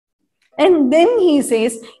And then he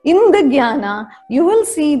says, in the jnana, you will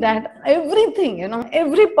see that everything,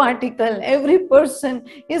 every particle, every person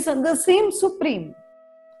is the same supreme.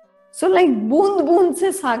 So like boond boond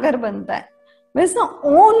se sagar banta hai. Whereas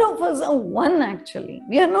all of us are one actually.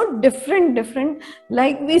 We are not different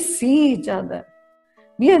like we see each other.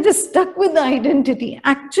 We are just stuck with the identity.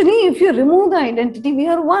 Actually, if you remove the identity, we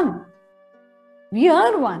are one. We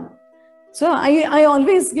are one. So I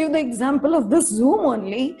always give the example of this Zoom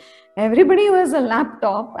only. Everybody who has a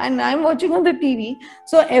laptop and I'm watching on the TV.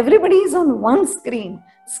 So everybody is on one screen.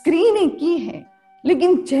 Screen एक ही है,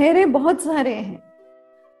 लेकिन चेहरे बहुत सारे हैं.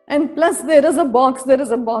 And plus there is a box, and there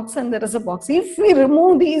is a box. If we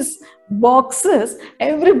remove these boxes,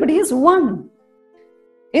 everybody is one.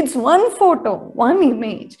 It's one photo, one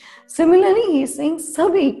image. Similarly, he is saying,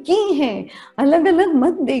 सब एक ही है, अलग अलग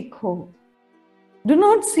मत देखो. Do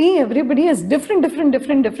not see everybody as different.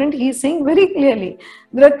 He is saying very clearly,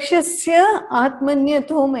 Drakshasya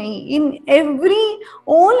Atmanyatho Mai. In every,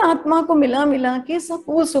 all Atma ko mila ke sab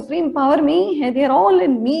wo supreme power mein hi hai. They are all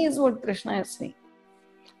in me is what Krishna is saying.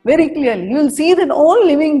 Very clearly. You will see that all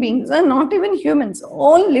living beings are not even humans.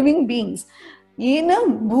 All living beings. Yena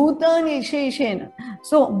Bhutan Isheshena.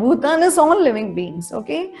 So Bhutan is all living beings.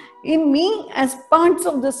 Okay. In me as parts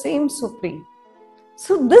of the same supreme.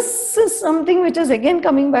 So this is something which is again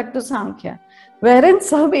coming back to Sankhya, wherein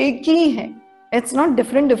सब एक ही है. It's not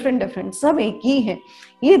different. सब एक ही है.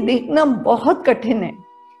 ये देखना बहुत कठिन है.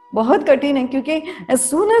 बहुत कठिन है क्योंकि as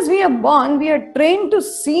soon as we are born, we are trained to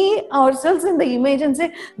see ourselves in the image and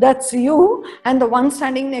say, that's you, and the one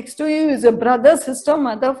standing next to you is a brother, sister,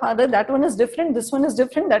 mother, father. That one is different. This one is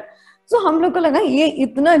different. That. So हम लोग को लगा ये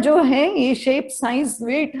इतना जो है, ये shape, size,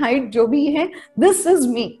 weight, height जो भी है, this is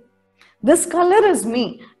me. This color is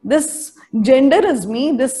me, this gender is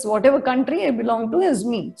me, this whatever country I belong to is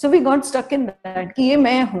me. So we got stuck in that, कि ये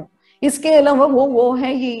मैं हूँ. इसके अलावा वो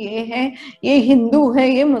है, ये है, ये हिंदू है,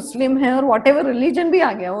 ये मुस्लिम है, और whatever religion भी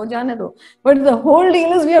आ गया, वो जाने दो. But the whole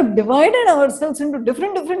deal is we have divided ourselves into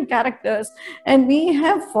different characters, and we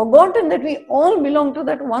have forgotten that we all belong to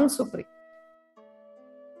that one supreme.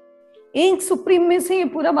 एक supreme में से ये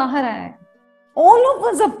पूरा बाहर आया है. All of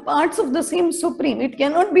us are parts of the same supreme. It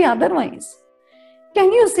cannot be otherwise. Can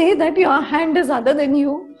you say that your hand is other than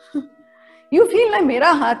you? You feel like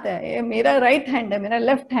मेरा हाथ है, मेरा right hand है, मेरा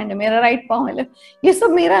left hand है, मेरा right paw है, ये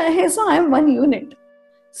सब मेरा है, so I am one unit.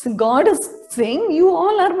 So God is saying, you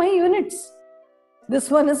all are my units. This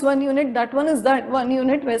one is one unit, that one is that one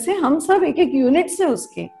unit. वैसे हम सब एक units है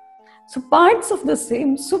उसके. So parts of the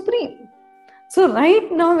same supreme. So right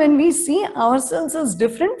now when we see ourselves as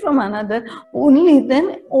different from another, only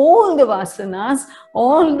then all the vasanas,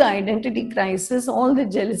 all the identity crisis, all the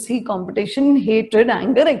jealousy, competition, hatred,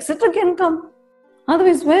 anger, etc. can come.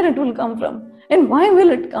 Otherwise, where it will come from? And why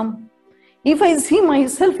will it come? If I see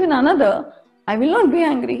myself in another, I will not be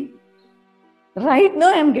angry. Right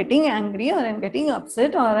now I am getting angry, or I am getting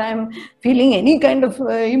upset, or I am feeling any kind of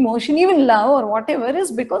emotion, even love or whatever, is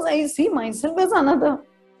because I see myself as another.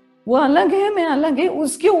 वो अलग है, मैं अलग है,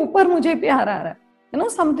 उसके ऊपर मुझे प्यार आ रहा है,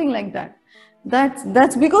 something like that.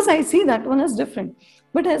 That's because I see that one is different.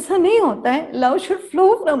 But ऐसा नहीं होता है. Love should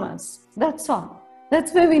flow from us. That's all.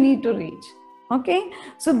 That's where we need to reach. Okay?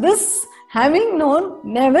 So this, having known,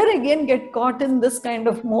 never again get caught in this kind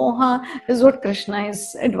of moha is what Krishna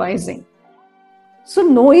is advising. So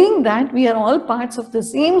knowing that we are all parts of the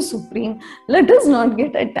same supreme, let us not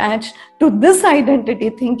get attached to this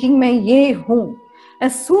identity thinking मैं ये हूँ.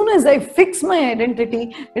 As soon as I fix my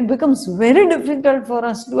identity, it becomes very difficult for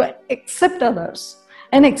us to accept others,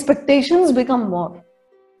 and expectations become more.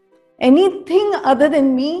 Anything other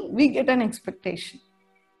than me, we get an expectation.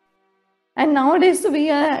 And nowadays we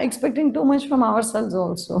are expecting too much from ourselves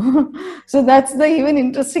also. So that's the even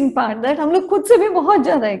interesting part, that हम लोग खुद से भी बहुत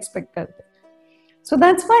ज़्यादा expect करते. So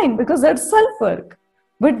that's fine, because that's self-work.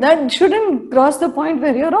 But that shouldn't cross the point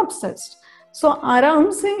where you're obsessed. So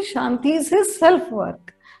Aram se Shanti is his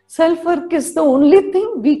self-work. Self-work is the only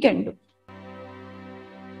thing we can do.